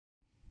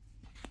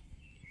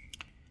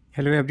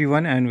Hello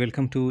everyone and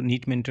welcome to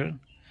NEET Mentor.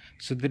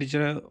 So there is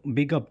a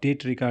big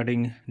update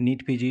regarding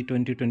NEET PG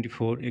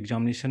 2024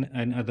 examination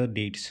and other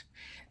dates.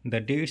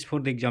 The dates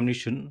for the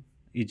examination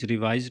is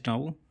revised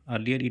now.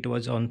 Earlier it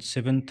was on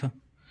 7th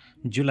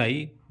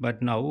July,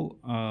 but now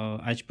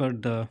as per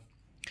the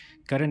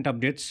current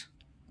updates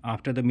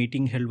after the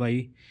meeting held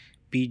by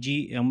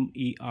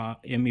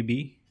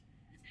PGMEB,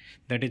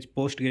 that is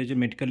Postgraduate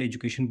Medical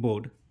Education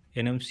Board,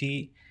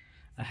 NMC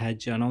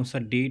has announced a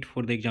date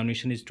for the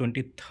examination is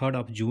 23rd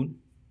of June.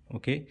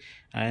 Okay,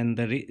 and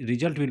the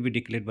result will be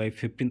declared by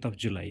 15th of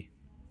July.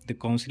 The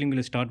counseling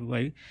will start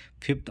by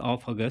 5th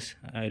of August.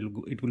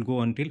 It will go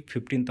until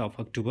 15th of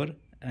October,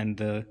 and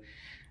the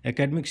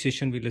academic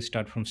session will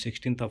start from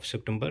 16th of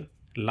September.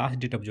 Last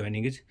date of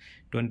joining is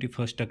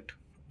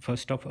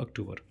 1st of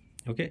October.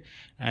 Okay,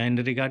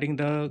 and regarding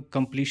the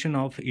completion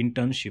of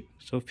internship,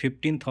 so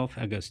 15th of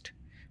August,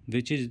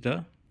 which is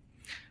the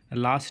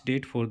last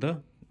date for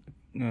the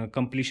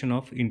completion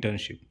of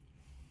internship.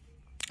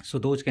 So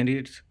those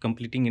candidates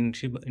completing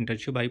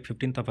internship by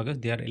 15th of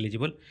August, they are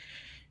eligible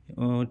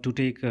to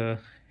take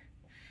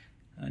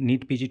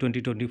NEET PG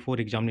 2024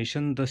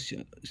 examination. This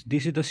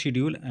is the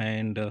schedule,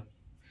 and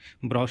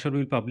brochure will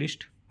be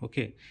published.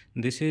 Okay,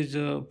 this is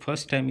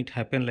first time it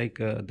happened, like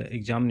the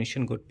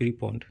examination got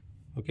preponed.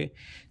 Okay,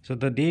 so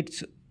the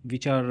dates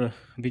which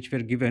were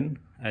given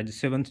as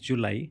 7th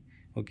July,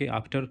 okay,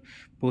 after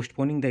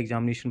postponing the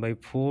examination by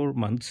 4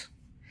 months,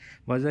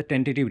 was a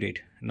tentative date.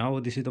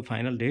 Now this is the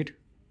final date,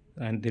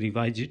 and they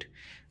revised it.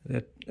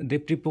 They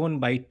prepone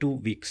by 2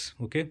 weeks.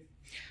 Okay,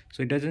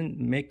 so it doesn't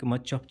make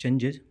much of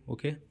changes.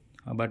 Okay,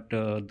 but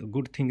the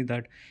good thing is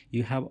that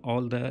you have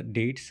all the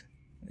dates: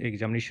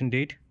 examination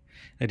date,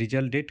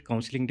 result date,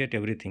 counseling date,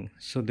 everything.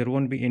 So there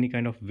won't be any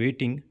kind of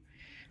waiting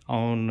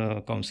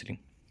on counseling.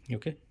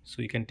 Okay,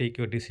 so you can take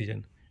your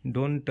decision.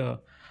 Don't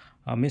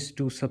miss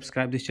to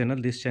subscribe this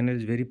channel. This channel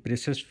is very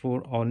precious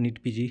for all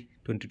NEET PG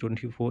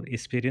 2024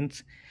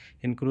 experience,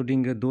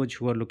 including those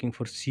who are looking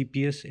for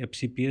CPS,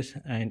 FCPS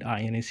and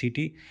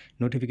INACT.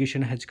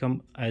 Notification has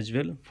come as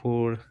well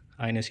for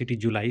INACT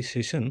July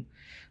session.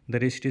 The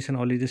registration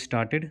already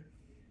started.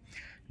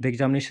 The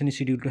examination is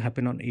scheduled to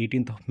happen on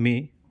 18th of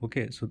May.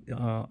 Okay, so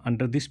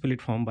under this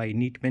platform by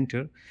NEET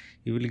Mentor,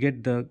 you will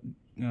get the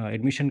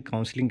admission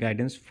counseling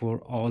guidance for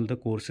all the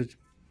courses: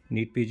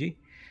 NEET PG,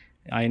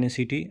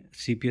 INACT,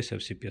 CPS,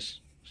 FCPS.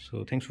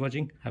 So thanks for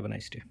watching. Have a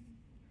nice day.